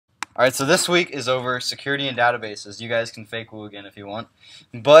Alright, so this week is over security and databases. You guys can fake woo again if you want.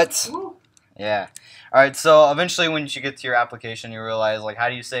 But, yeah. Alright, so eventually when you get to your application, you realize, like, how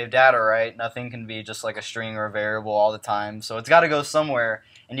do you save data, right? Nothing can be just like a string or a variable all the time. So it's got to go somewhere,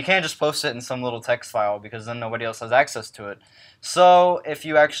 and you can't just post it in some little text file because then nobody else has access to it. So if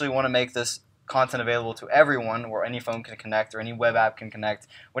you actually want to make this content available to everyone, where any phone can connect or any web app can connect,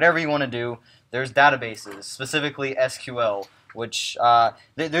 whatever you want to do, there's databases, specifically SQL, which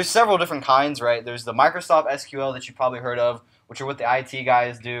there's several different kinds, right? There's the Microsoft SQL that you probably heard of, which are what the IT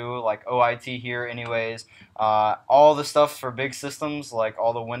guys do, like OIT here anyways. All the stuff for big systems, like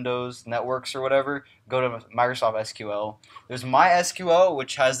all the Windows networks or whatever, go to Microsoft SQL. There's MySQL,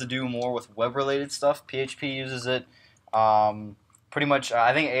 which has to do more with web-related stuff. PHP uses it. Pretty much,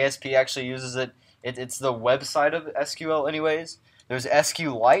 I think ASP actually uses it. It's the website of SQL anyways. There's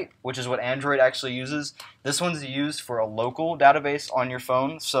SQLite, which is what Android actually uses. This one's used for a local database on your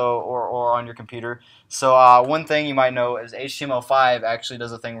phone, or on your computer. So one thing you might know is HTML5 actually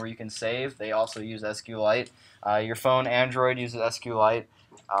does a thing where you can save. They also use SQLite. Your phone, Android, uses SQLite.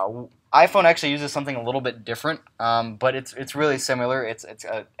 iPhone actually uses something a little bit different, but it's really similar. It's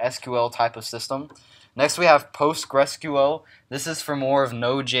a SQL type of system. Next we have PostgreSQL. This is for more of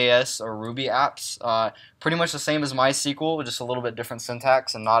Node.js or Ruby apps. Pretty much the same as MySQL, just a little bit different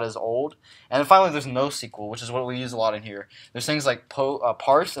syntax and not as old. And then finally there's NoSQL, which is what we use a lot in here. There's things like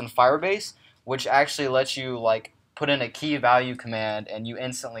parse and Firebase, which actually lets you like put in a key value command and you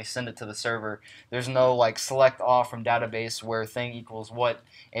instantly send it to the server. There's no like select all from database where thing equals what.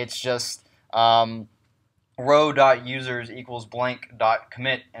 It's just row.users equals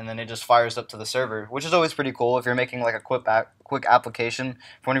blank.commit, and then it just fires up to the server, which is always pretty cool. If you're making like a quick application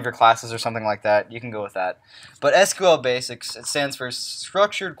for one of your classes or something like that, you can go with that. But SQL Basics, it stands for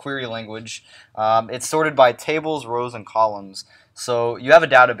Structured Query Language. It's sorted by tables, rows, and columns. So you have a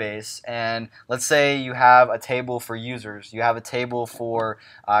database, and let's say you have a table for users, you have a table for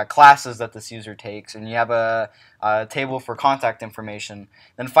classes that this user takes, and you have a table for contact information.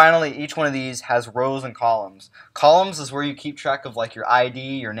 Then finally, each one of these has rows and columns. Columns is where you keep track of like your ID,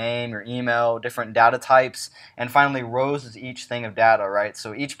 your name, your email, different data types, and finally rows is each thing of data, right?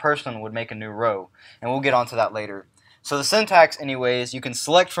 So each person would make a new row, and we'll get onto that later. So the syntax anyways, you can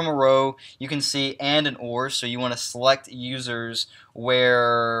select from a row, you can see and or, so you want to select users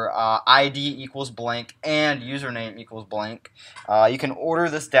where ID equals blank and username equals blank. You can order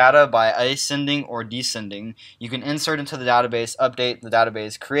this data by ascending or descending. You can insert into the database, update the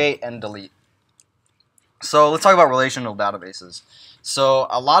database, create, and delete. So let's talk about relational databases. So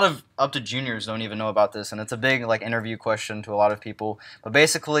a lot of up to juniors don't even know about this, and it's a big like interview question to a lot of people. But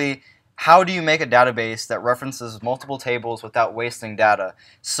basically, how do you make a database that references multiple tables without wasting data?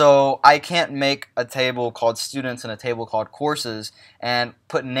 So I can't make a table called students and a table called courses and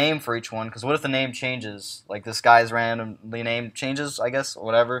put a name for each one, because what if the name changes? Like this guy's randomly name changes, I guess, or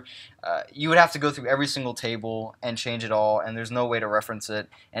whatever. You would have to go through every single table and change it all, and there's no way to reference it,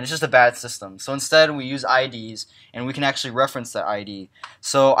 and it's just a bad system. So instead we use IDs, and we can actually reference that ID.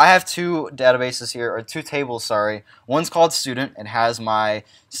 So I have two databases here, or two tables, sorry. One's called student. It has my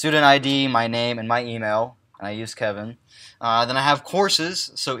student ID, my name, and my email, and I use Kevin. Then I have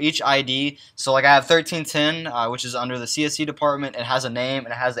courses, so each ID, so like I have 1310, which is under the CSE department. It has a name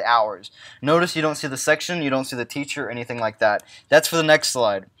and it has the hours. Notice you don't see the section, you don't see the teacher, anything like that. That's for the next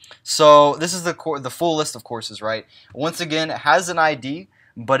slide. So this is the full list of courses, right? Once again, it has an ID,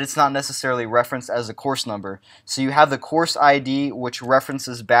 but it's not necessarily referenced as a course number. So you have the course ID, which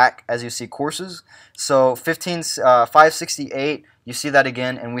references back as you see courses. So 568, you see that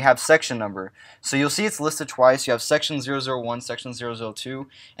again, and we have section number. So you'll see it's listed twice. You have section 001, section 002,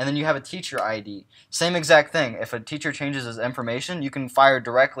 and then you have a teacher ID. Same exact thing. If a teacher changes his information, you can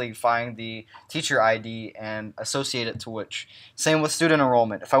directly find the teacher ID and associate it to which. Same with student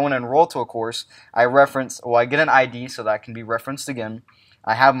enrollment. If I want to enroll to a course, I get an ID so that can be referenced again.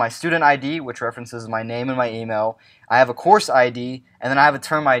 I have my student ID, which references my name and my email. I have a course ID, and then I have a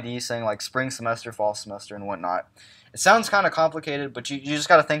term ID saying like spring semester, fall semester, and whatnot. It sounds kind of complicated, but you just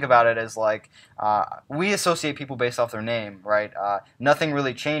got to think about it as like we associate people based off their name, right? Nothing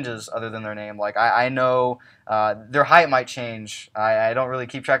really changes other than their name. Like I know their height might change. I don't really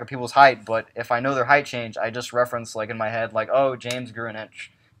keep track of people's height, but if I know their height change, I just reference like in my head like, oh, James grew an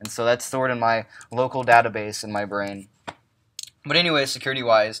inch. And so that's stored in my local database in my brain. But anyway,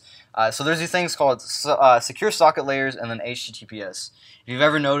 security-wise, so there's these things called secure socket layers and then HTTPS. If you've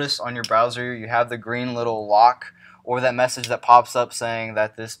ever noticed on your browser, you have the green little lock or that message that pops up saying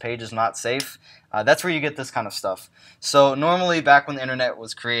that this page is not safe. That's where you get this kind of stuff. So normally, back when the internet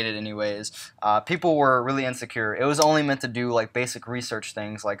was created, anyways, people were really insecure. It was only meant to do like basic research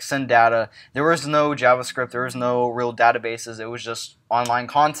things, like send data. There was no JavaScript. There was no real databases. It was just online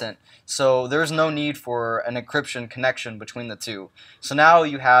content. So there's no need for an encryption connection between the two. So now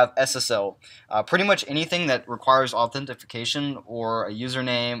you have SSL. Pretty much anything that requires authentication or a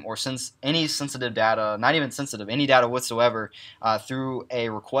username or any sensitive data, not even sensitive, any data whatsoever through a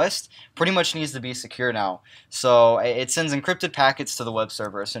request, pretty much needs to be secure now. So it sends encrypted packets to the web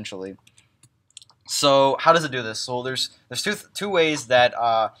server essentially. So how does it do this? So there's two ways that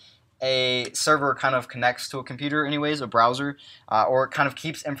a server kind of connects to a computer anyways, a browser, or it kind of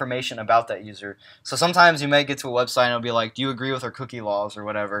keeps information about that user. So sometimes you may get to a website and it'll be like, do you agree with our cookie laws or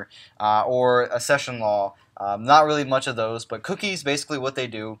whatever, or a session law. Not really much of those, but cookies, basically what they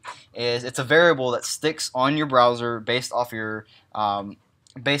do is it's a variable that sticks on your browser based off your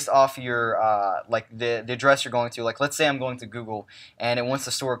like the address you're going to. Like, let's say I'm going to Google and it wants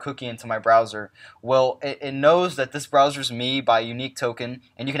to store a cookie into my browser. Well, it knows that this browser's me by a unique token,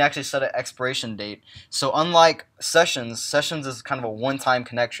 and you can actually set an expiration date. So unlike sessions is kind of a one-time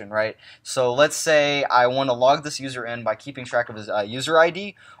connection, right? So let's say I want to log this user in by keeping track of his user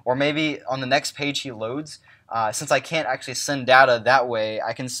ID, or maybe on the next page he loads. Since I can't actually send data that way,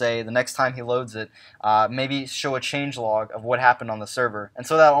 I can say the next time he loads it, maybe show a change log of what happened on the server. And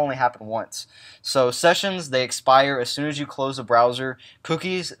so that'll only happen once. So sessions, they expire as soon as you close the browser.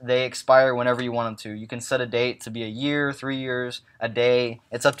 Cookies, they expire whenever you want them to. You can set a date to be a year, 3 years, a day.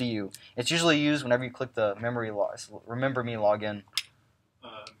 It's up to you. It's usually used whenever you click the remember me login.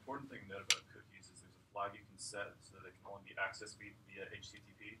 Important thing to note about cookies is there's a flag you can set so that it can only be accessed via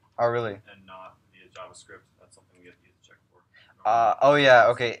HTTP. Oh, really? And not via JavaScript. That's something we have to check for. Oh, yeah,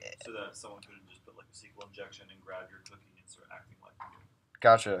 okay. So that someone couldn't just put like a SQL injection and grab your cookie and start acting like you.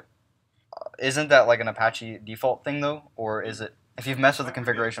 Gotcha. Isn't that like an Apache default thing, though? Or is it, if you've messed with the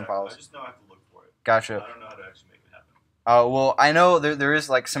configuration files? I just know I have to look for it. Gotcha. I don't know how to actually make it happen. Well, I know there is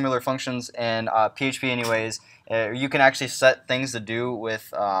like similar functions in PHP anyways. You can actually set things to do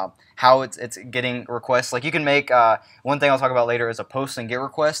with how it's getting requests. Like you can make, one thing I'll talk about later is a post and get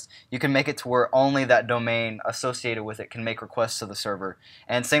request. You can make it to where only that domain associated with it can make requests to the server.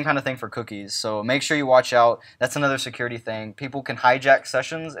 And same kind of thing for cookies. So make sure you watch out. That's another security thing. People can hijack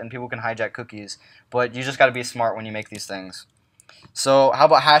sessions and people can hijack cookies. But you just got to be smart when you make these things. So how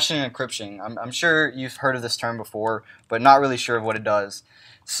about hashing and encryption? I'm sure you've heard of this term before, but not really sure of what it does.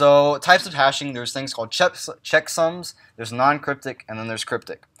 So types of hashing, there's things called checksums, there's non-cryptic, and then there's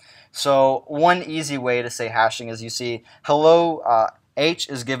cryptic. So one easy way to say hashing is you see hello, H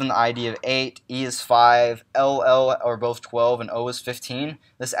is given the ID of 8, E is 5, L are both 12, and O is 15.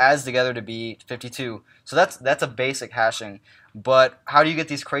 This adds together to be 52. So that's a basic hashing. But how do you get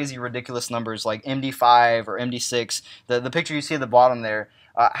these crazy, ridiculous numbers like MD5 or MD6? The picture you see at the bottom there,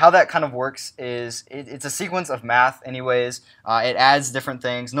 how that kind of works is it's a sequence of math anyways. It adds different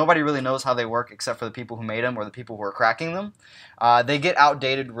things. Nobody really knows how they work except for the people who made them or the people who are cracking them. They get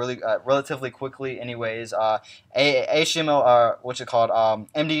outdated relatively quickly anyways. HTML, what's it called?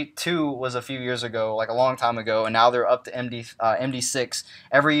 MD2 was a few years ago, like a long time ago, and now they're up to MD6.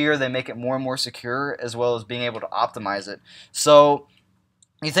 Every year they make it more and more secure as well as being able to optimize it. So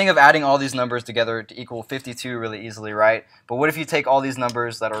you think of adding all these numbers together to equal 52 really easily, right? But what if you take all these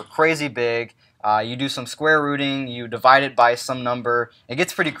numbers that are crazy big, you do some square rooting, you divide it by some number, it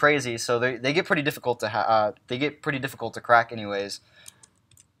gets pretty crazy, so they get pretty difficult to crack anyways.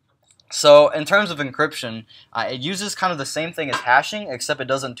 So in terms of encryption, it uses kind of the same thing as hashing, except it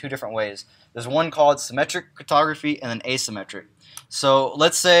does it in two different ways. There's one called symmetric cryptography and then asymmetric. So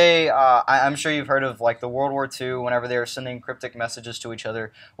let's say, I'm sure you've heard of like the World War II, whenever they were sending cryptic messages to each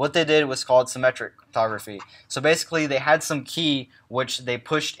other, what they did was called symmetric cryptography. So basically they had some key which they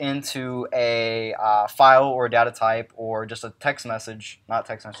pushed into a file or data type or just a text message, not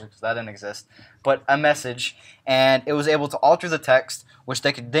text message because that didn't exist, but a message, and it was able to alter the text, which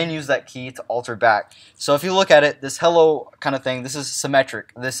they could then use that key to alter back. So if you look at it, this hello kind of thing, this is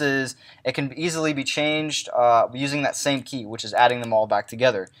symmetric. It can easily be changed using that same key, which is adding them all back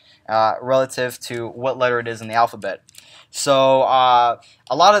together relative to what letter it is in the alphabet. So a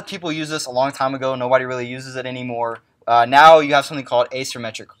lot of people use this a long time ago. Nobody really uses it anymore. Now you have something called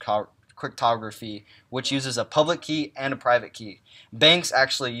asymmetric cryptography, which uses a public key and a private key. Banks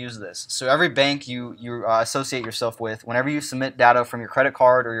actually use this. So every bank you associate yourself with, whenever you submit data from your credit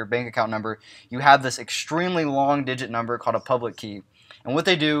card or your bank account number, you have this extremely long digit number called a public key. And what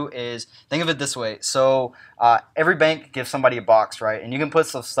they do is, think of it this way. So every bank gives somebody a box, right? And you can put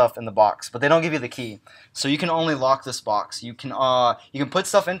some stuff in the box, but they don't give you the key. So you can only lock this box. You can put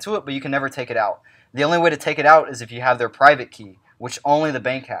stuff into it, but you can never take it out. The only way to take it out is if you have their private key, which only the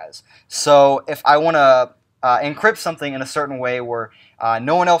bank has. So if I want to encrypt something in a certain way where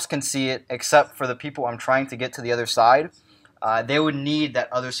no one else can see it except for the people I'm trying to get to the other side, they would need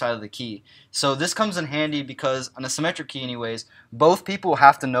that other side of the key. So this comes in handy because on a symmetric key anyways, both people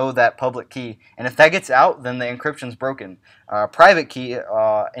have to know that public key. And if that gets out, then the encryption's broken. Private key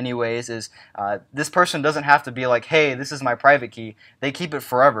anyways is this person doesn't have to be like, hey, this is my private key. They keep it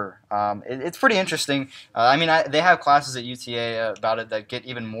forever. It's pretty interesting. They have classes at UTA about it that get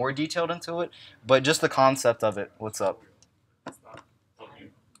even more detailed into it, but just the concept of it. What's up?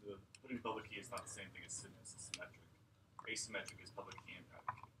 Putting public key is not the same thing as symmetric. Asymmetric is public key and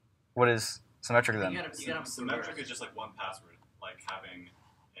private key. What is symmetric then? Symmetric is just like one password, like having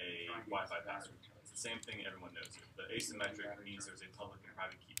a Wi-Fi password. It's the same thing, everyone knows it. But asymmetric means there's a public and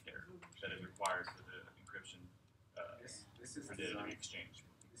private key pair that is required for the encryption for data to be exchanged.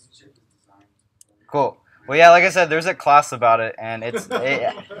 Cool. Well, yeah, like I said, there's a class about it, and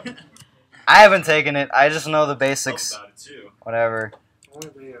I haven't taken it. I just know the basics. About it too. Whatever.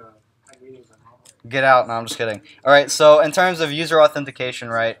 Get out. No, I'm just kidding. All right, so in terms of user authentication,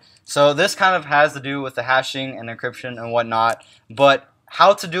 right, so this kind of has to do with the hashing and encryption and whatnot, but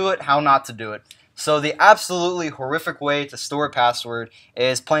how to do it, how not to do it. So the absolutely horrific way to store a password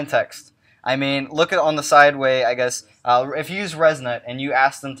is plain text. I mean, look at on the side way, I guess, if you use ResNet and you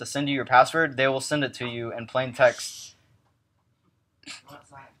ask them to send you your password, they will send it to you in plain text.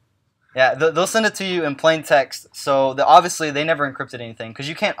 Yeah, they'll send it to you in plain text. So obviously they never encrypted anything because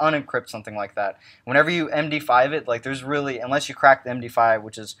you can't unencrypt something like that. Whenever you MD5 it, like there's really, unless you crack the MD5,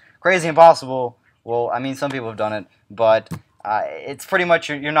 which is crazy impossible. Well, I mean, some people have done it, but it's pretty much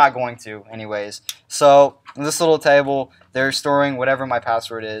you're not going to anyways. So in this little table, they're storing whatever my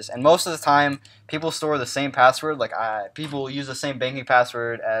password is, and most of the time people store the same password. Like people use the same banking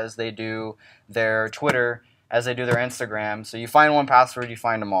password as they do their Twitter, as they do their Instagram. So you find one password, you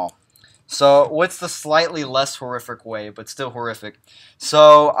find them all. So what's the slightly less horrific way, but still horrific?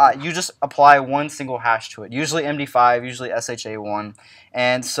 So you just apply one single hash to it, usually MD5, usually SHA-1.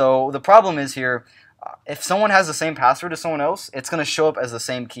 And so the problem is here, if someone has the same password as someone else, it's going to show up as the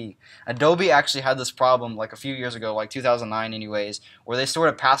same key. Adobe actually had this problem like a few years ago, like 2009 anyways, where they stored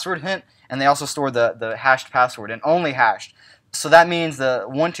a password hint and they also stored the hashed password, and only hashed. So that means the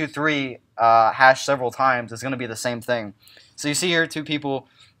 123 hashed several times is going to be the same thing. So you see here two people.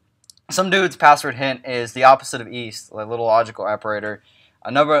 Some dude's password hint is the opposite of east, like little logical operator.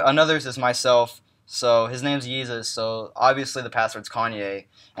 Another's is myself, so his name's Yeezus, so obviously the password's Kanye.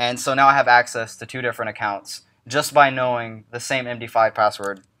 And so now I have access to two different accounts just by knowing the same MD5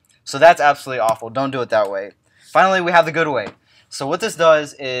 password. So that's absolutely awful. Don't do it that way. Finally, we have the good way. So what this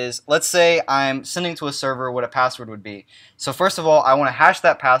does is, let's say I'm sending to a server what a password would be. So first of all, I want to hash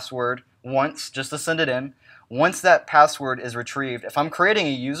that password once just to send it in. Once that password is retrieved, if I'm creating a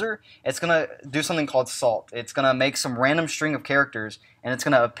user, it's going to do something called salt. It's going to make some random string of characters, and it's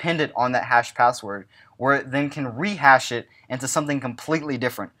going to append it on that hashed password, where it then can rehash it into something completely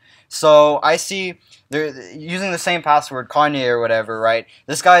different. So I see they're using the same password, Kanye or whatever, right?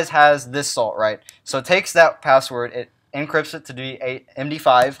 This guy has this salt, right? So it takes that password, it encrypts it to be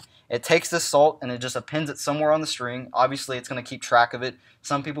MD5, it takes this salt and it just appends it somewhere on the string. Obviously, it's going to keep track of it.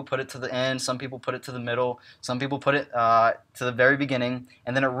 Some people put it to the end, some people put it to the middle, some people put it to the very beginning,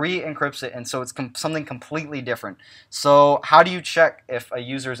 and then it re-encrypts it, and so it's something completely different. So how do you check if a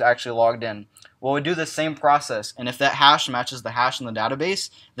user is actually logged in? Well, we do the same process, and if that hash matches the hash in the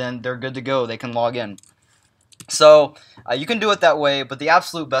database, then they're good to go. They can log in. So you can do it that way, but the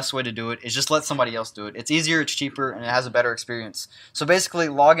absolute best way to do it is just let somebody else do it. It's easier, it's cheaper, and it has a better experience. So basically,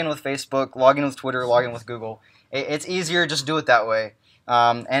 log in with Facebook, log in with Twitter, log in with Google. It's easier, just do it that way.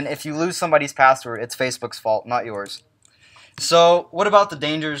 And if you lose somebody's password, it's Facebook's fault, not yours. So what about the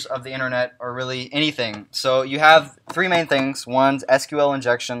dangers of the internet, or really anything? So you have three main things. One's SQL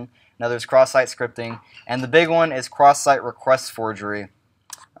injection, another's cross-site scripting, and the big one is cross-site request forgery.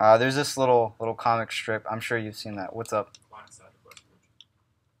 There's this little comic strip. I'm sure you've seen that. What's up?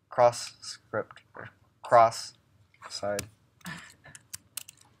 Cross script. Cross side.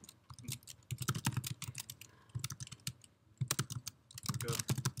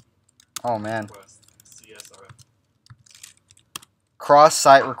 Oh man.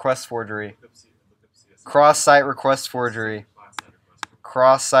 Cross-site request forgery. Cross-site request forgery.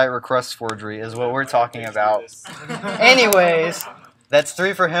 Cross-site request forgery is what we're talking about. Anyways, that's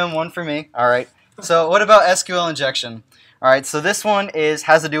 3 for him, 1 for me. All right. So what about SQL injection? Alright, so this one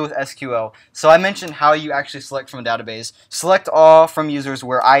has to do with SQL. So I mentioned how you actually select from a database. Select all from users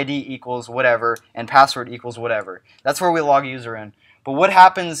where ID equals whatever and password equals whatever. That's where we log a user in. But what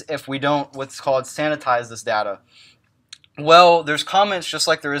happens if we don't what's called sanitize this data? Well, there's comments just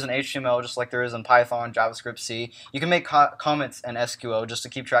like there is in HTML, just like there is in Python, JavaScript, C. You can make comments in SQL just to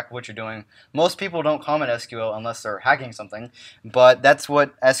keep track of what you're doing. Most people don't comment SQL unless they're hacking something, but that's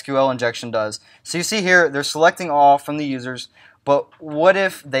what SQL injection does. So you see here, they're selecting all from the users, but what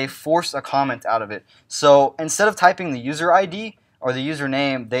if they force a comment out of it? So instead of typing the user ID or the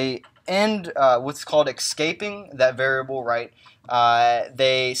username, they end what's called escaping that variable, right?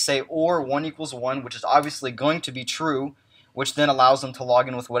 They say or 1 equals 1, which is obviously going to be true, which then allows them to log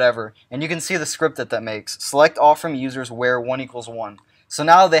in with whatever. And you can see the script that makes. Select all from users where 1 equals 1. So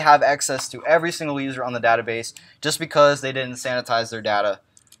now they have access to every single user on the database just because they didn't sanitize their data.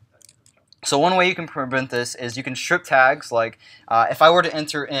 So one way you can prevent this is you can strip tags, like if I were to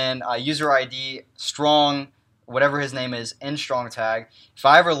enter in user ID strong, whatever his name is, in strong tag, if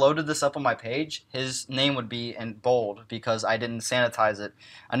I ever loaded this up on my page, his name would be in bold because I didn't sanitize it.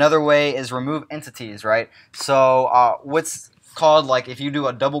 Another way is remove entities, right? So what's called, like, if you do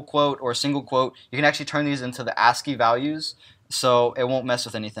a double quote or a single quote, you can actually turn these into the ASCII values so it won't mess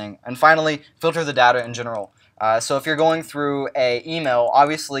with anything. And finally, filter the data in general. So if you're going through a email,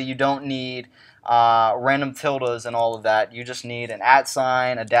 obviously you don't need random tildes and all of that. You just need an @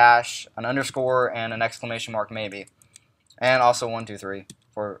 sign, a dash, an underscore, and an exclamation mark maybe. And also 1, 2, 3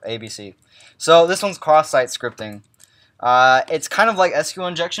 for ABC. So this one's cross-site scripting. It's kind of like SQL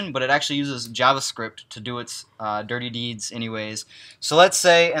injection, but it actually uses JavaScript to do its dirty deeds anyways. So let's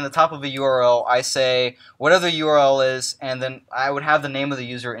say in the top of a URL, I say whatever the URL is, and then I would have the name of the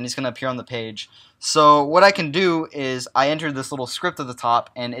user, and he's going to appear on the page. So what I can do is I enter this little script at the top,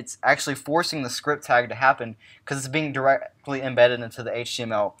 and it's actually forcing the script tag to happen because it's being directly embedded into the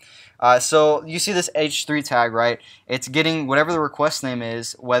HTML. So you see this h3 tag, right? It's getting whatever the request name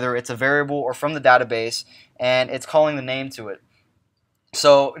is, whether it's a variable or from the database, and it's calling the name to it.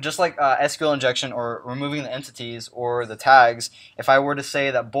 So just like SQL injection or removing the entities or the tags, if I were to say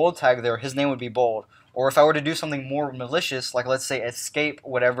that bold tag there, his name would be bold. Or if I were to do something more malicious, like let's say escape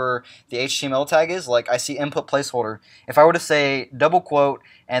whatever the HTML tag is, like I see input placeholder. If I were to say double quote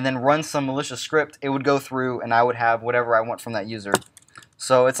and then run some malicious script, it would go through and I would have whatever I want from that user.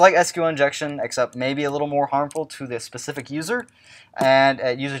 So it's like SQL injection, except maybe a little more harmful to the specific user, and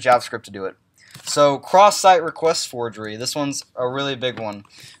it uses JavaScript to do it. So cross-site request forgery. This one's a really big one.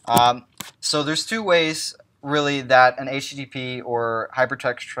 So there's two ways really that an HTTP or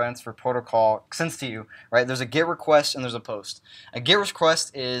hypertext transfer protocol sends to you, right? There's a GET request and there's a POST. A GET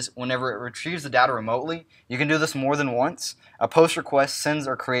request is whenever it retrieves the data remotely. You can do this more than once. A POST request sends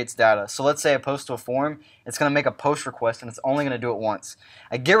or creates data. So let's say I post to a forum, it's going to make a POST request and it's only going to do it once.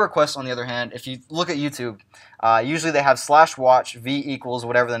 A GET request, on the other hand, if you look at YouTube, usually they have /watch v equals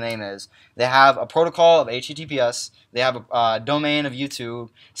whatever the name is. They have a protocol of HTTPS. They have a domain of YouTube.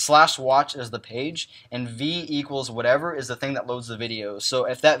 /watch is the page, and v equals whatever is the thing that loads the video. So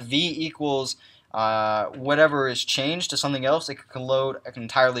if that v equals whatever is changed to something else, it can load an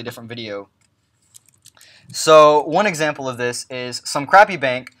entirely different video. So one example of this is some crappy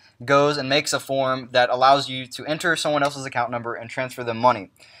bank goes and makes a form that allows you to enter someone else's account number and transfer them money.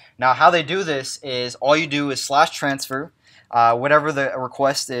 Now how they do this is all you do is /transfer, whatever the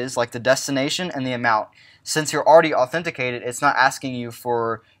request is, like the destination and the amount. Since you're already authenticated, it's not asking you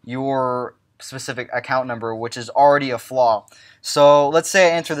for your specific account number, which is already a flaw. So let's say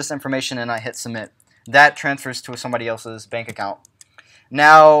I enter this information and I hit submit. That transfers to somebody else's bank account.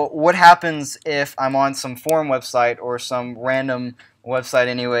 Now, what happens if I'm on some forum website or some random website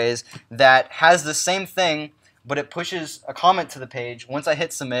anyways that has the same thing, but it pushes a comment to the page once I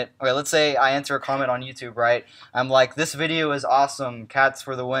hit submit? Or let's say I enter a comment on YouTube, right? I'm like, this video is awesome, cats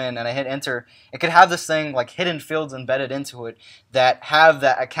for the win, and I hit enter. It could have this thing like hidden fields embedded into it that have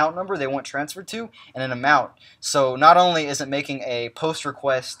that account number they want transferred to and an amount. So not only is it making a post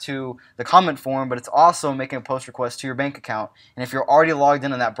request to the comment form, but it's also making a post request to your bank account. And if you're already logged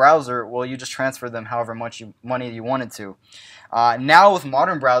in that browser, well, you just transfer them however much money you wanted to. Now with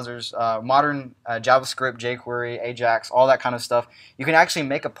modern browsers, modern JavaScript, jQuery, Ajax, all that kind of stuff, you can actually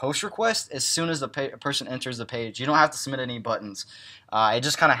make a post request as soon as the person enters the page. You don't have to submit any buttons. It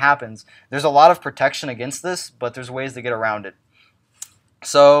just kind of happens. There's a lot of protection against this, but there's ways to get around it.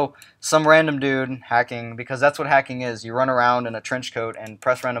 So some random dude hacking, because that's what hacking is. You run around in a trench coat and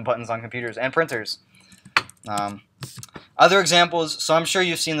press random buttons on computers and printers. Other examples, so I'm sure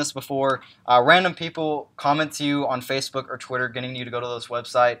you've seen this before. Random people comment to you on Facebook or Twitter getting you to go to this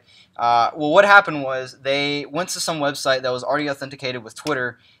website. Well, what happened was they went to some website that was already authenticated with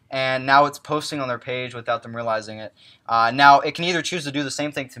Twitter, and now it's posting on their page without them realizing it. Now, it can either choose to do the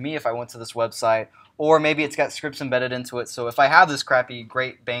same thing to me if I went to this website, or maybe it's got scripts embedded into it. So if I have this crappy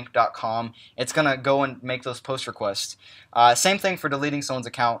greatbank.com, it's going to go and make those post requests. Same thing for deleting someone's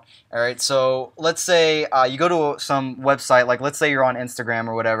account. All right, so let's say you go to some website, like let's say you're on Instagram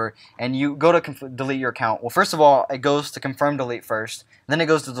or whatever, and you go to delete your account. Well, first of all, it goes to confirm delete first, then it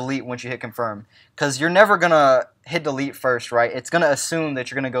goes to delete once you hit confirm. Because you're never going to hit delete first, right? It's going to assume that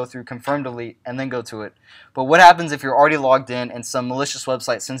you're going to go through confirm delete and then go to it. But what happens if you're already logged in and some malicious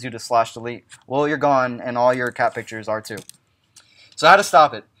website sends you to /delete? Well, you're gone, and all your cat pictures are too. So how to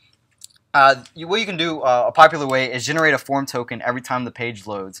stop it? What you can do, a popular way, is generate a form token every time the page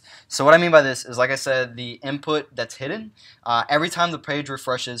loads. So what I mean by this is, like I said, the input that's hidden, every time the page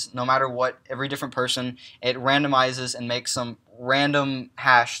refreshes, no matter what, every different person, it randomizes and makes some random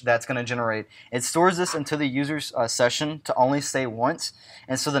hash that's going to generate. It stores this into the user's session to only stay once,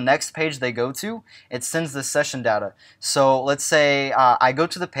 and so the next page they go to, it sends the session data. So let's say I go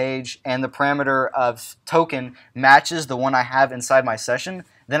to the page and the parameter of token matches the one I have inside my session,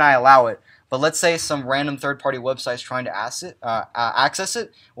 then I allow it. But let's say some random third-party website's trying to access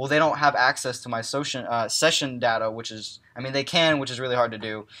it. Well, they don't have access to my session data, which is, I mean, they can, which is really hard to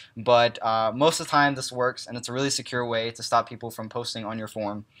do. But most of the time, this works, and it's a really secure way to stop people from posting on your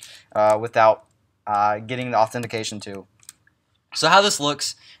form without getting the authentication too. So how this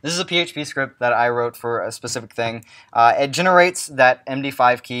looks, this is a PHP script that I wrote for a specific thing. It generates that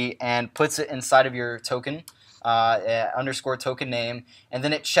MD5 key and puts it inside of your token. Underscore token name, and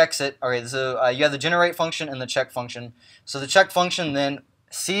then it checks it. Okay, so you have the generate function and the check function. So the check function then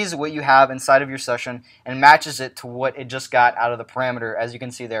sees what you have inside of your session and matches it to what it just got out of the parameter, as you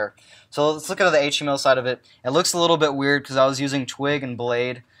can see there. So let's look at the HTML side of it. It looks a little bit weird because I was using Twig and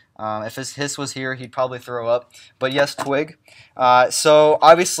Blade. If his was here, he'd probably throw up. But yes, Twig. So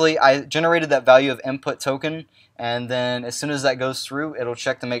obviously, I generated that value of input token, and then as soon as that goes through, it'll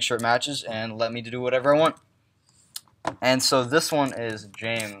check to make sure it matches and let me do whatever I want. And so this one is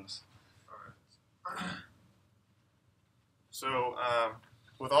James. So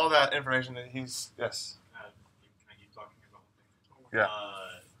with all that information that he's, yes. Can I keep talking about one thing? Yeah.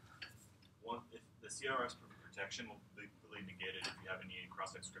 If the CRS protection will completely negate it if you have any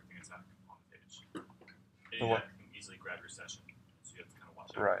cross-site scripting attack on the page. It can easily grab your session, so you have to kind of watch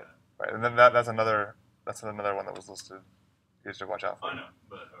out for that. Right, and then that's another one that was listed. You should watch out for. I know,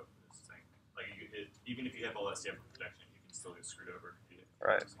 but it's saying, like, even if you have all that CRS protection, you can still get screwed over.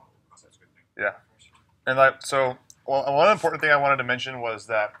 Right. Cross-site scripting. Yeah. And like so, well, one important thing I wanted to mention was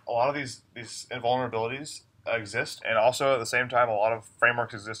that a lot of these vulnerabilities exist, and also at the same time, a lot of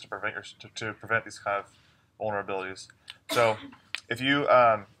frameworks exist to prevent to prevent these kind of vulnerabilities. So if you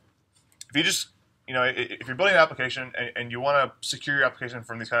just if you're building an application and you want to secure your application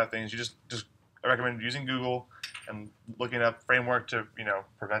from these kind of things, you just I recommend using Google and looking up framework to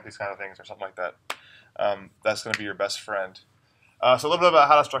prevent these kind of things or something like that. That's going to be your best friend. So a little bit about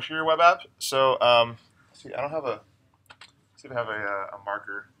how to structure your web app. So see, I don't have a. See if I have a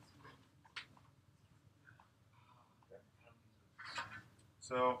marker.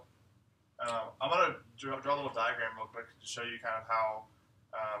 So I'm going to draw a little diagram real quick to show you kind of how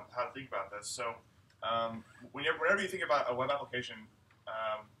to think about this. So whenever you think about a web application,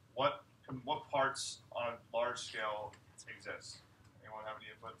 what parts on a large scale exist? Anyone have any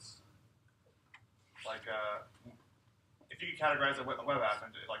inputs? Like, if you could categorize a web app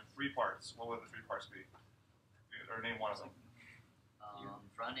into like 3 parts, what would the 3 parts be? Or name one of them.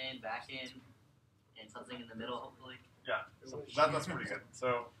 Front end, back end, and something in the middle, hopefully. Yeah, so that's pretty good.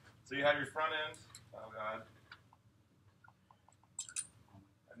 So you have your front end. Oh god.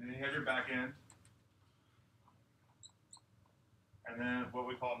 And then you have your back end. And then what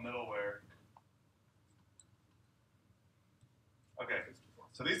we call middleware. Okay,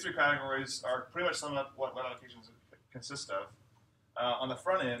 so these 3 categories are pretty much sum up what web applications consist of. On the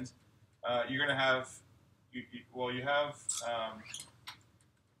front end, you're going to have you have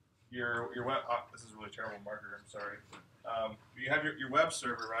your web. Oh, this is a really terrible marker. I'm sorry. You have your web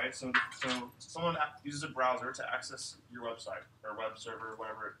server, right? So someone uses a browser to access your website or web server,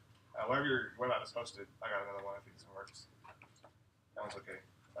 whatever your web app is hosted. I got another one. I think this one works. That one's okay.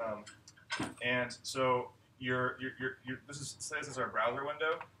 And so this is our browser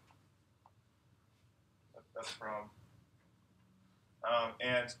window. That's from.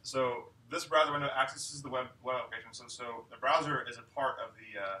 And so this browser window accesses the web application. So the browser is a part of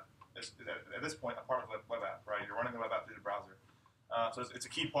is at this point a part of the web app, right? You're running the web app through the browser. So it's a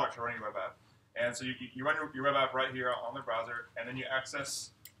key part to running your web app. And so you run your web app right here on the browser, and then you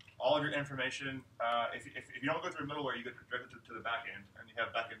access all of your information. If you don't go through middleware, you go directly to the back end, and you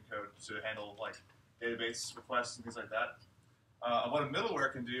have back end code to handle like database requests and things like that. What a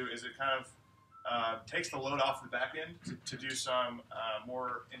middleware can do is it kind of takes the load off the back end to do some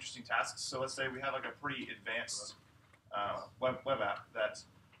more interesting tasks. So let's say we have like a pretty advanced web app that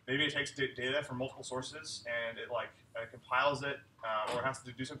maybe it takes data from multiple sources and it like compiles it, or it has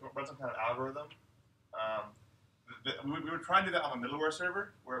to do run some kind of algorithm. We would try and do that on the middleware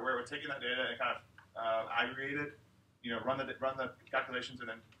server, where we're taking that data and kind of aggregate it, run the calculations, and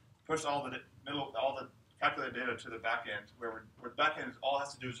then push all the calculated data to the back end, where the back end all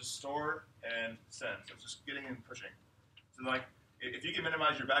has to do is just store and send. So it's just getting and pushing. So like if you can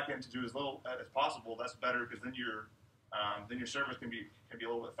minimize your back end to do as little as possible, that's better, because then your service can be a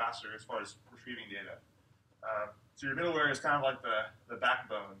little bit faster as far as retrieving data. So your middleware is kind of like the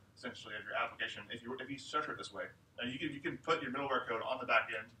backbone, essentially, of your application. If you structure it this way, now you can put your middleware code on the back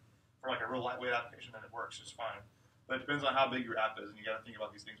end for like a real lightweight application, and it works just fine. But it depends on how big your app is, and you got to think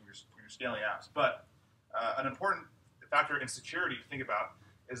about these things when you're scaling apps. But an important factor in security to think about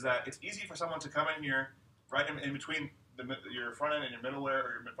is that it's easy for someone to come in here right in between your front end and your middleware,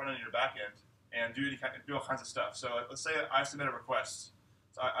 or your front end and your back end, and do all kinds of stuff. So let's say I submit a request.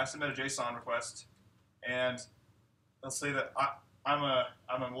 So I submit a JSON request, and let's say that I'm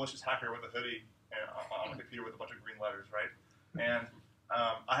a malicious hacker with a hoodie and on a computer with a bunch of green letters, right? And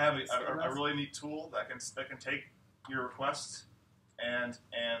I have a really neat tool that can take your request and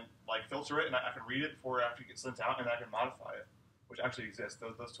like filter it, and I can read it before it actually gets sent out, and I can modify it, which actually exists.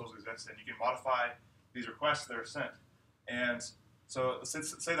 Those tools exist, and you can modify these requests that are sent. And so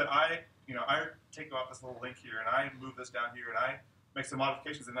say that I take off this little link here, and I move this down here, and I make some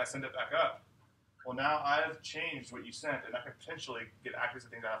modifications, and I send it back up. Well, now I've changed what you sent, and I can potentially get access to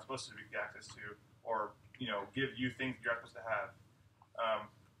things I'm supposed to get access to, or give you things you're not supposed to have.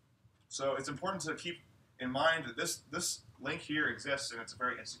 So it's important to keep in mind that this link here exists, and it's a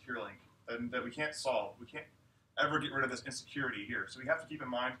very insecure link that we can't solve. We can't ever get rid of this insecurity here. So we have to keep in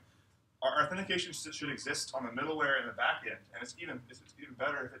mind our authentication should exist on the middleware and the back end, and it's even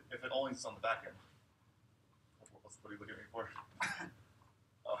better if it only is on the back end. What are you looking at me for?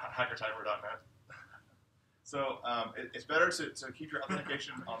 Oh, hackertimer.net. So it's better to keep your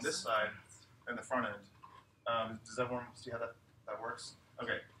authentication on this side than the front end. Does everyone see how that works?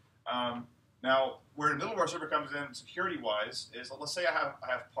 Okay. Now, where the middleware server comes in security-wise is, let's say I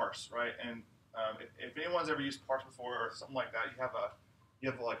have parse, right? And if anyone's ever used parse before or something like that, you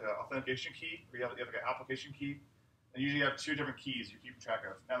have like an authentication key, or you have like an application key, and usually you have two different keys you keep track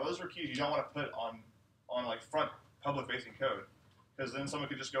of. Now, those are keys you don't want to put on like front public-facing code, because then someone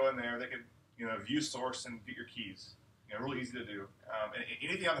could just go in there, they could view source and get your keys. Really easy to do. And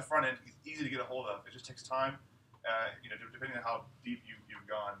anything on the front end is easy to get a hold of. It just takes time, depending on how deep you've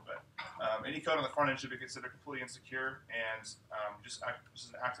gone. But any code on the front end should be considered completely insecure and just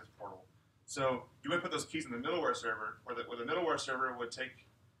an access portal. So you would put those keys in the middleware server, where the middleware server would take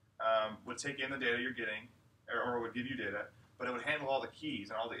in the data you're getting, or would give you data, but it would handle all the keys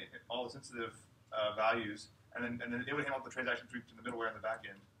and all the sensitive values, and then it would handle the transaction between the middleware and the back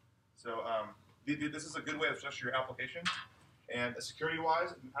end. So this is a good way to structure your application. And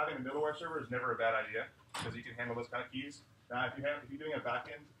security-wise, having a middleware server is never a bad idea, because you can handle those kind of keys. Now, if you're doing a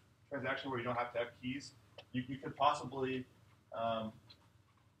back-end transaction where you don't have to have keys, you could possibly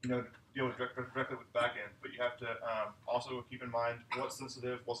deal with directly with the back end, but you have to also keep in mind what's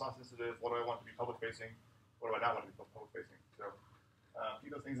sensitive, what's not sensitive, what do I want to be public-facing, what do I not want to be public-facing. So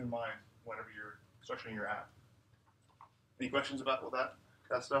keep those things in mind whenever you're structuring your app. Any questions about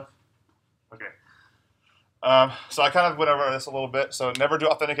that stuff? Okay. So I kind of went over this a little bit. So never do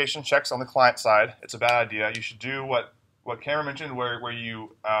authentication checks on the client side. It's a bad idea. You should do what Cameron mentioned, where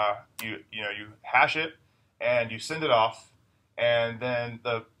you hash it and you send it off, and then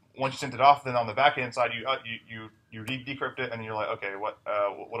once you send it off, then on the back end side you decrypt it, and you're like, okay, what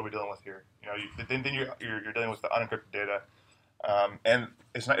are we dealing with here? Then you're dealing with the unencrypted data, and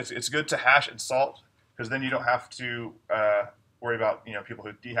it's good to hash and salt, because then you don't have to worry about people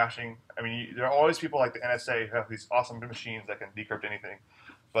who dehashing. I mean, there are always people like the NSA who have these awesome machines that can decrypt anything,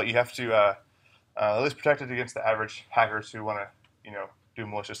 but you have to at least protect it against the average hackers who want to do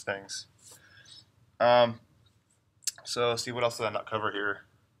malicious things. So let's see, what else did I not cover here?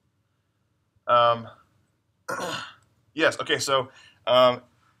 Yes. Okay. So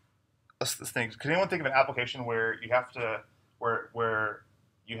let's think. Can anyone think of an application where you have to where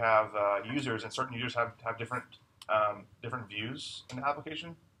you have users, and certain users have different views in the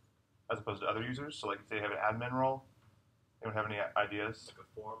application? as opposed to other users? So like if they have an admin role, anyone have any ideas? Like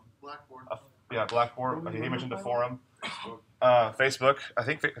a forum. Blackboard. Yeah, Blackboard. Okay, he mentioned the forum. Facebook. I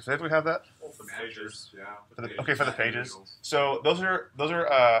think Facebook have that. Well, for the pages, yeah. For the pages. So those are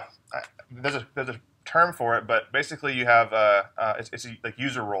there's a term for it, but basically you have it's like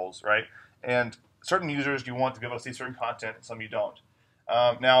user roles, right? And certain users you want to be able to see certain content, and some you don't.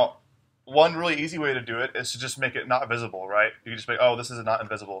 Now, one really easy way to do it is to just make it not visible, right? You can just make, oh, this is not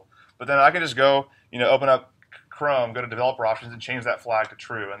invisible. But then I can just go, open up Chrome, go to developer options, and change that flag to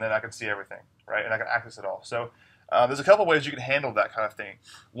true, and then I can see everything, right? And I can access it all. So there's a couple ways you can handle that kind of thing.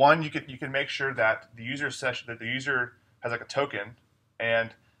 One, you can make sure that the user has like a token,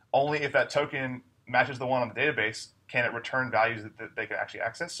 and only if that token matches the one on the database can it return values that they can actually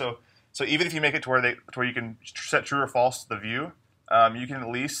access. So even if you make it to where you can set true or false to the view, you can at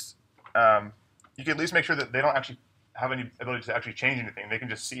least make sure that they don't actually have any ability to actually change anything. They can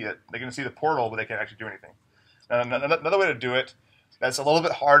just see it. They can see the portal, but they can't actually do anything. Now, another way to do it that's a little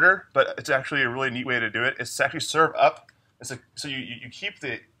bit harder, but it's actually a really neat way to do it, is to actually serve up. So you keep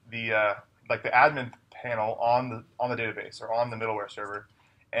the admin panel on the database or on the middleware server,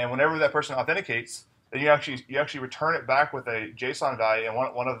 and whenever that person authenticates, then you actually return it back with a JSON value, and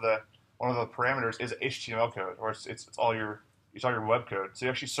one of the parameters is HTML code, or it's all your web code. So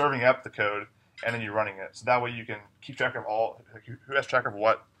you're actually serving up the code and then you're running it. So that way you can keep track of who has track of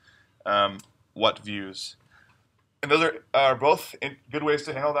what views. And those are both good ways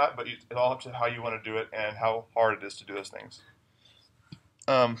to handle that, but it's all up to how you want to do it and how hard it is to do those things.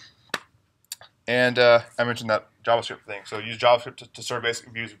 I mentioned that JavaScript thing. So use JavaScript to serve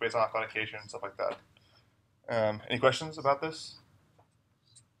basic views based on authentication and stuff like that. Any questions about this?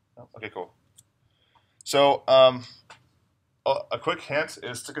 No? Okay, cool. So a quick hint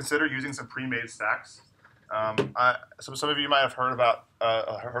is to consider using some pre-made stacks. Some of you might have heard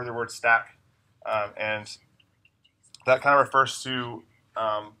the word stack, and that kind of refers to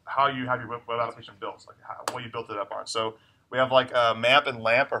how you have your web application built, like what you built it up on. So we have like MAMP and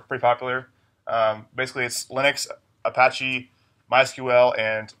LAMP are pretty popular. Basically, it's Linux, Apache, MySQL,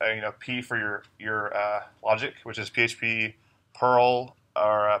 and P for your logic, which is PHP, Perl,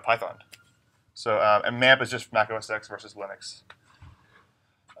 or Python. So and MAMP is just Mac OS X versus Linux.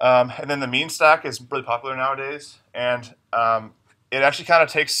 And then the mean stack is really popular nowadays, and it actually kind of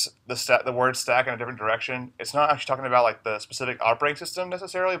takes the word stack in a different direction. It's not actually talking about like the specific operating system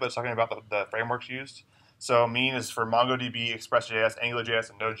necessarily, but it's talking about the frameworks used. So mean is for MongoDB, ExpressJS,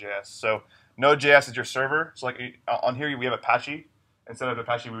 AngularJS, and Node.js. So Node.js is your server. So like on here we have Apache. Instead of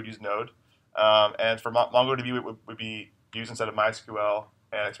Apache, we would use Node. And for MongoDB, it would be used instead of MySQL.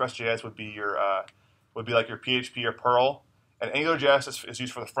 And ExpressJS would be like your PHP or Perl. And AngularJS is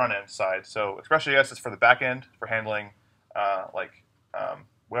used for the front end side. So ExpressJS is for the back end for handling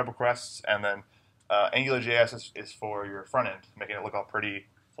web requests, and then AngularJS is for your front end, making it look all pretty,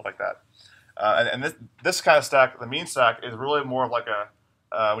 stuff like that. And this kind of stack, the mean stack, is really more of like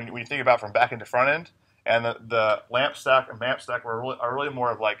when you think about from back end to front end. And the LAMP stack and MAMP stack are really more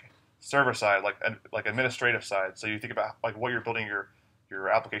of like server side, like administrative side. So you think about like what you're building your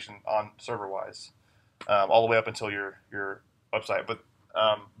application on server wise, all the way up until your website. But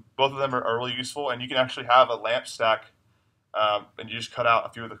both of them are really useful, and you can actually have a LAMP stack, and you just cut out a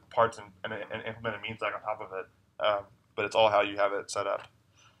few of the parts and implement a mean stack on top of it. But it's all how you have it set up.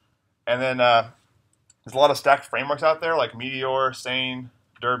 And then there's a lot of stack frameworks out there, like Meteor, Sane,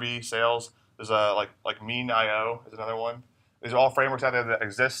 Derby, Sales. There's like Mean.io is another one. These are all frameworks out there that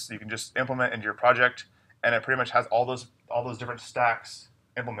exist. So you can just implement into your project, and it pretty much has all those different stacks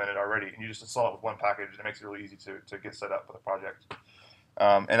implemented already, and you just install it with one package, and it makes it really easy to get set up with a project.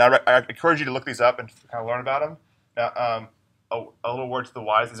 And I encourage you to look these up and kind of learn about them. Now, a little word to the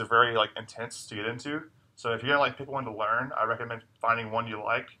wise: these are very intense to get into. So if you're gonna pick one to learn, I recommend finding one you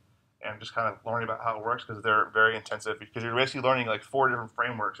like and just kind of learning about how it works, because they're very intensive. Because you're basically learning 4 different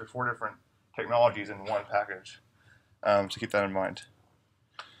frameworks or 4 different technologies in one package. So keep that in mind.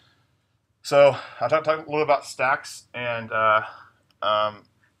 So I'll talk a little about stacks and a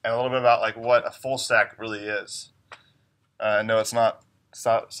little bit about what a full stack really is. No, it's not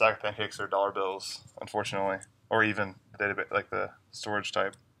stack of pancakes or dollar bills, unfortunately, or even the database, the storage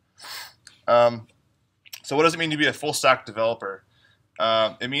type. So what does it mean to be a full stack developer?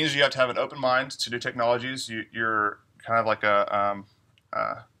 It means you have to have an open mind to new technologies. You're kind of like a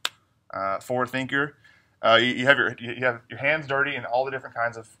forward thinker. You have your hands dirty in all the different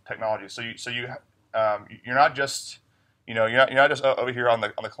kinds of technologies. You're not just over here on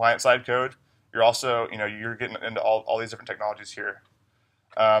the client side code. You're also you're getting into all these different technologies here.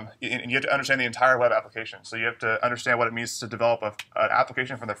 And you have to understand the entire web application. So you have to understand what it means to develop an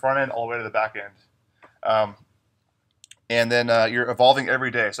application from the front end all the way to the back end. And then you're evolving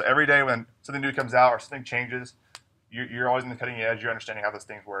every day. So every day when something new comes out or something changes, you're always in the cutting edge. You're understanding how those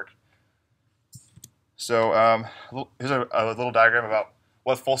things work. So here's a little diagram about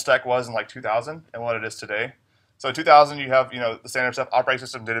what full stack was in like 2000 and what it is today. So in 2000, you have the standard stuff: operating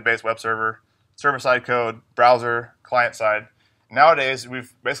system, database, web server, server-side code, browser, client-side. Nowadays,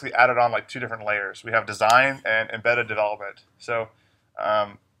 we've basically added on like 2 different layers. We have design and embedded development. So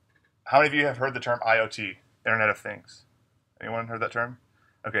how many of you have heard the term IoT, Internet of Things? Anyone heard that term?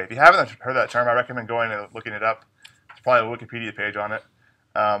 Okay, if you haven't heard that term, I recommend going and looking it up. There's probably a Wikipedia page on it.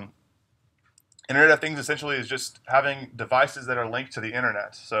 Internet of Things essentially is just having devices that are linked to the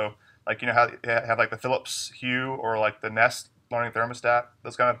internet. So like how you have like the Philips Hue or like the Nest learning thermostat,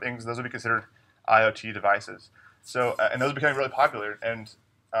 those kind of things, those would be considered IoT devices. So and those are becoming really popular, and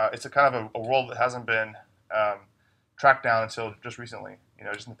it's a kind of a world that hasn't been tracked down until just recently.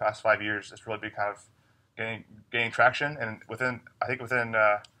 Just in the past 5 years, it's really been kind of gaining traction, and I think within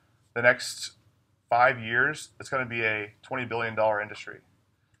the next 5 years, it's going to be a $20 billion industry.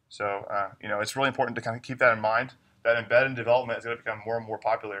 So it's really important to kind of keep that in mind. That embedded development is going to become more and more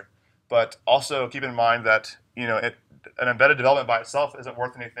popular, but also keep in mind that an embedded development by itself isn't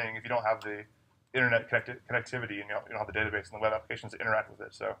worth anything if you don't have the internet connectivity and you don't have the database and the web applications to interact with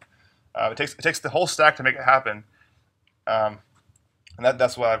it. So it takes the whole stack to make it happen, and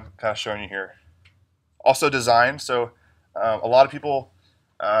that's what I'm kind of showing you here. Also design. So a lot of people,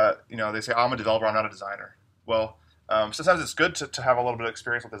 they say, I'm a developer, I'm not a designer. Well, sometimes it's good to have a little bit of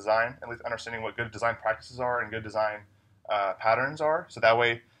experience with design, at least understanding what good design practices are and good design patterns are. So that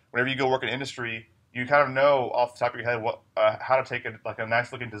way, whenever you go work in industry, you kind of know off the top of your head how to take a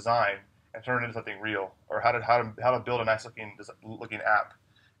nice looking design and turn it into something real, or how to build a nice looking app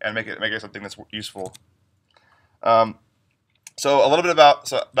and make it something that's useful. So a little bit about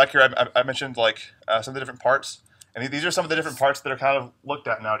back here I mentioned like some of the different parts, and these are some of the different parts that are kind of looked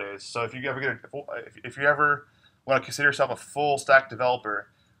at nowadays. So if you ever want to consider yourself a full stack developer,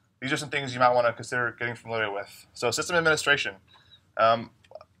 these are some things you might want to consider getting familiar with. So system administration. A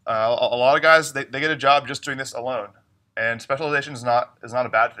lot of guys they get a job just doing this alone, and specialization is not a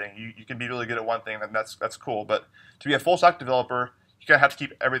bad thing. You can be really good at one thing, and that's cool. But to be a full stack developer, you kind of have to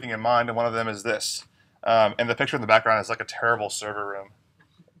keep everything in mind, and one of them is this. And the picture in the background is like a terrible server room.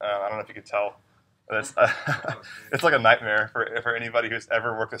 I don't know if you can tell. But it's like a nightmare for anybody who's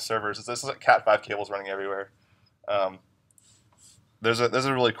ever worked with servers. This is like Cat5 cables running everywhere. There's a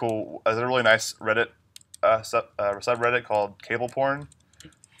really nice Reddit subreddit called Cable Porn,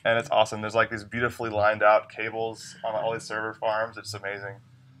 and it's awesome. There's like these beautifully lined out cables on all these server farms. It's amazing.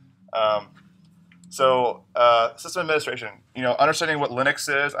 So system administration, understanding what Linux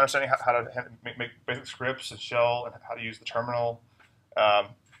is, understanding how to make basic scripts and shell, and how to use the terminal,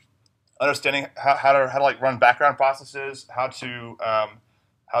 understanding how to like run background processes, how to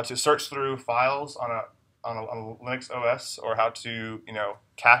search through files on a Linux OS, or how to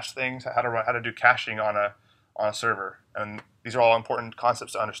cache things, how to do caching on a server, and these are all important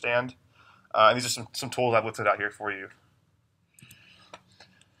concepts to understand. And these are some tools I've listed out here for you.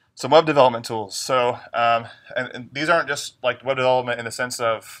 Some web development tools. So, and these aren't just like web development in the sense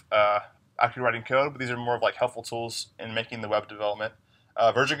of actually writing code, but these are more of like helpful tools in making the web development.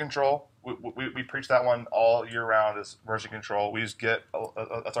 Version control. We preach that one all year round, is version control. We use Git.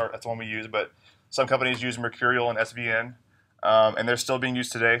 That's the one we use, but some companies use Mercurial and SVN, and they're still being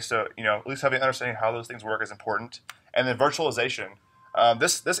used today. So at least having an understanding how those things work is important. And then virtualization.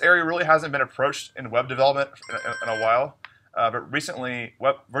 This area really hasn't been approached in web development in a while. But recently,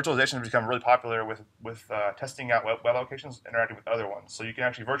 virtualization has become really popular with testing out web applications interacting with other ones. So you can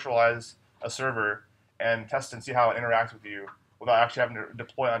actually virtualize a server and test and see how it interacts with you without actually having to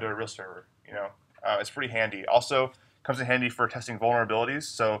deploy onto a real server. It's pretty handy. Also, comes in handy for testing vulnerabilities.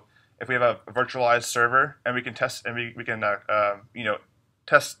 So if we have a virtualized server and we can test and we can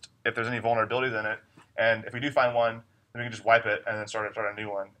test if there's any vulnerabilities in it, and if we do find one, then we can just wipe it and then start a new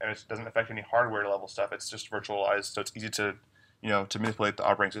one, and it doesn't affect any hardware level stuff. It's just virtualized, so it's easy to to manipulate the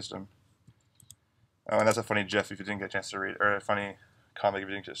operating system. And that's a funny GIF if you didn't get a chance to read, or a funny comic if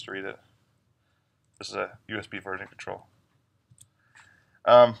you didn't get a chance to read it. This is a USB version control.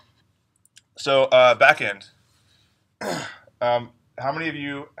 So backend. How many of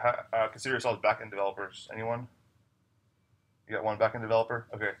you consider yourselves backend developers? Anyone? You got one backend developer?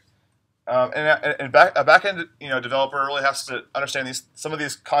 Okay. And a backend developer really has to understand some of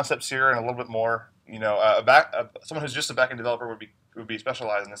these concepts here and a little bit more. Someone who's just a backend developer would be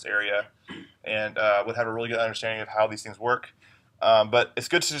specialized in this area and would have a really good understanding of how these things work. But it's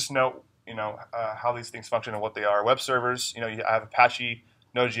good to just know, how these things function and what they are. Web servers, I have Apache,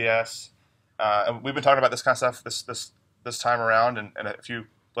 Node.js, and we've been talking about this kind of stuff this time around and a few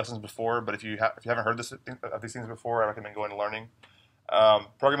lessons before. But if you haven't heard of these things before, I recommend going and learning.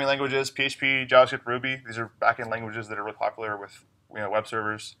 Programming languages, PHP, JavaScript, Ruby. These are backend languages that are really popular with web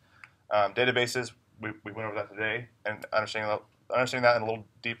servers. Databases, we went over that today, and understanding that in a little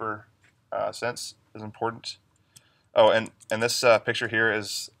deeper sense is important. Oh, and this picture here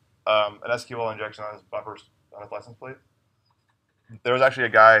is an SQL injection on his bumpers on his license plate. There was actually a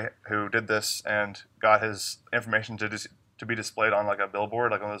guy who did this and got his information to be displayed on like a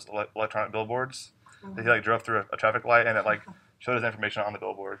billboard, like on those electronic billboards. That he drove through a traffic light, and it showed his information on the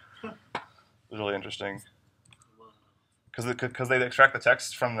billboard. It was really interesting because they extract the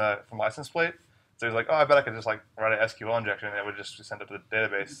text from license plate. So he's like, oh, I bet I could just write an SQL injection and it would just send it to the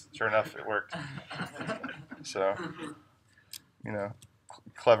database. Sure enough, it worked. So,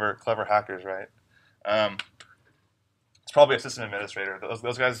 clever hackers, right? It's probably a system administrator.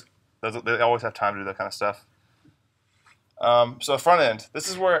 Those guys, they always have time to do that kind of stuff. So front end, this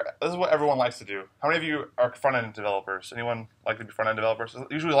is what everyone likes to do. How many of you are front end developers? Anyone like to be front end developers? There's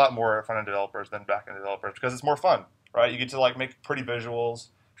usually a lot more front end developers than back end developers because it's more fun, right? You get to make pretty visuals.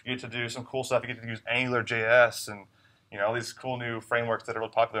 You get to do some cool stuff. You get to use AngularJS and all these cool new frameworks that are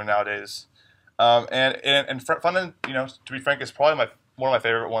really popular nowadays. And front end, to be frank, is probably one of my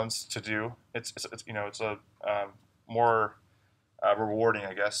favorite ones to do. It's a more rewarding,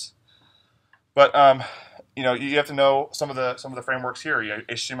 I guess. But you have to know some of the frameworks here.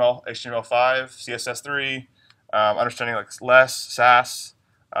 HTML, HTML5, CSS3, understanding Less, Sass,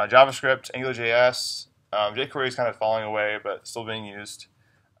 JavaScript, AngularJS. jQuery is kind of falling away, but still being used.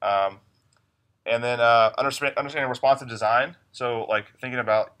 And then understanding responsive design. So thinking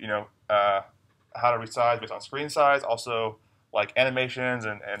about how to resize based on screen size. Also animations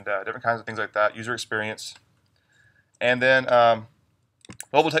and different kinds of things like that. User experience. And then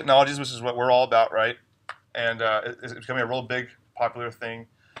mobile technologies, which is what we're all about, right? And it's becoming a real big popular thing.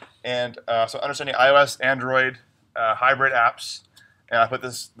 And so understanding iOS, Android, hybrid apps. And I put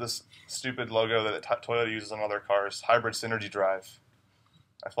this stupid logo that Toyota uses on all their cars, hybrid synergy drive.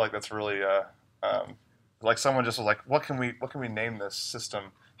 I feel like that's really someone just was like, what can we name this system?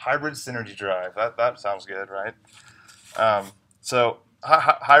 Hybrid synergy drive. That sounds good, right? So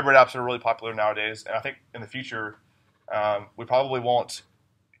hybrid apps are really popular nowadays, and I think in the future we probably won't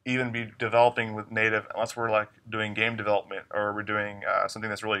even be developing with native unless we're doing game development or we're doing something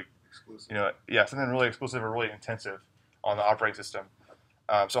that's really exclusive. Something really exclusive or really intensive on the operating system.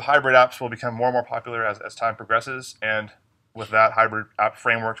 So hybrid apps will become more and more popular as time progresses, and with that, hybrid app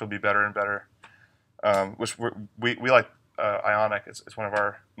frameworks will be better and better. Which we like Ionic. It's one of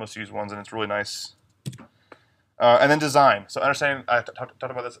our most used ones, and it's really nice. And then design. So understanding, I talked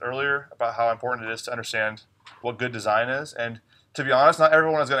about this earlier, about how important it is to understand what good design is. And to be honest, not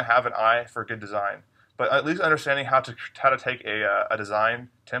everyone is going to have an eye for good design. But at least understanding how to take a design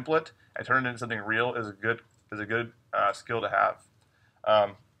template and turn it into something real is a good skill to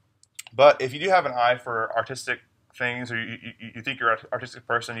have. But if you do have an eye for artistic things, or you think you're an artistic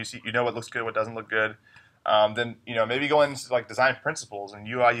person, you know what looks good, what doesn't look good, then maybe go into design principles and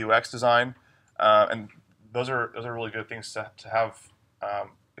UI UX design, and those are really good things to have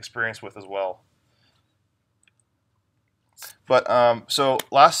experience with as well. But so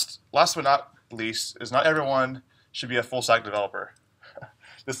last but not least is not everyone should be a full stack developer.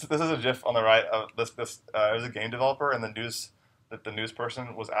 This is a GIF on the right of this. It was a game developer, and the news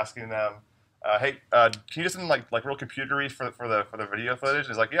person was asking them, hey, can you just send real computery for the video footage? And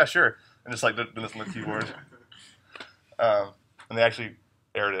he's like, yeah, sure, and just doing this on the keyboard. And they actually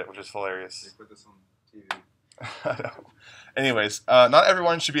aired it, which is hilarious. They put this on TV. I know. Anyways, not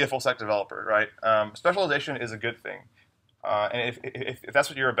everyone should be a full stack developer, right? Specialization is a good thing, and if that's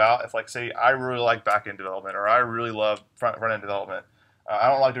what you're about, if say I really like back end development or I really love front end development, I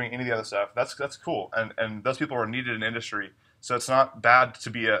don't like doing any of the other stuff. That's cool, and those people are needed in industry. So it's not bad to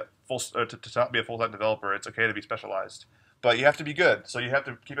be to not be a full stack developer. It's okay to be specialized, but you have to be good. So you have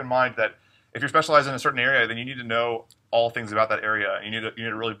to keep in mind that if you're specialized in a certain area, then you need to know all things about that area. You need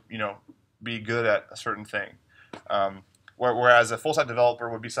to really be good at a certain thing. Whereas a full stack developer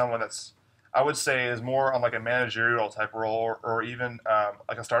would be someone that's, I would say, is more on a managerial type role, or even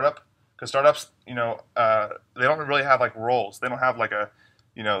like a startup. Because startups, they don't really have roles. They don't have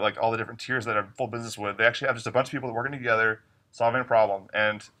all the different tiers that a full business would. They actually have just a bunch of people that working together, solving a problem.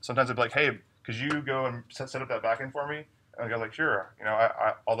 And sometimes they'd be like, hey, could you go and set up that backend for me? And I go sure.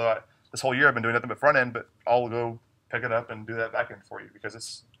 This whole year I've been doing nothing but front end, but I'll go pick it up and do that backend for you, because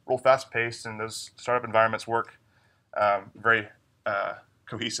it's real fast paced, and those startup environments work very,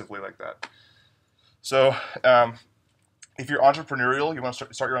 cohesively like that. So if you're entrepreneurial, you want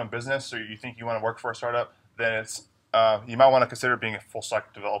to start your own business, or you think you want to work for a startup, then it's you might want to consider being a full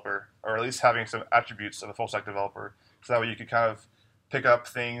stack developer, or at least having some attributes of a full stack developer, so that way you can kind of pick up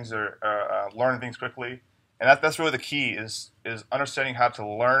things or learn things quickly. And that's really the key is understanding how to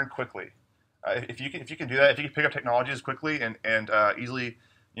learn quickly. If you can do that, if you can pick up technologies quickly and easily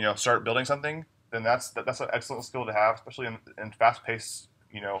start building something, then that's an excellent skill to have, especially in fast-paced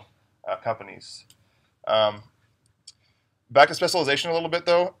companies. Back to specialization a little bit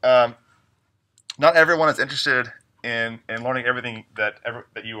though. Not everyone is interested in learning everything that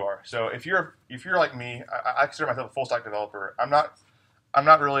you are. So if you're like me, I consider myself a full stack developer. I'm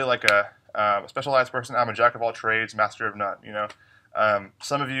not really like a specialized person. I'm a jack of all trades, master of none.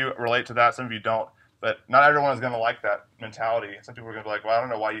 Some of you relate to that, some of you don't. But not everyone is going to like that mentality. Some people are going to be like, "Well, I don't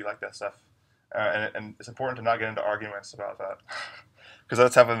know why you like that stuff," and it's important to not get into arguments about that, because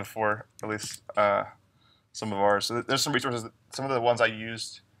that's happened before, at least some of ours. So there's some resources. Some of the ones I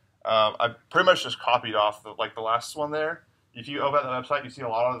used, I pretty much just copied off the last one there. If you open the website, you see a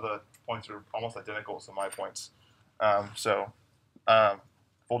lot of the points are almost identical to my points. So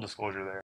full disclosure there.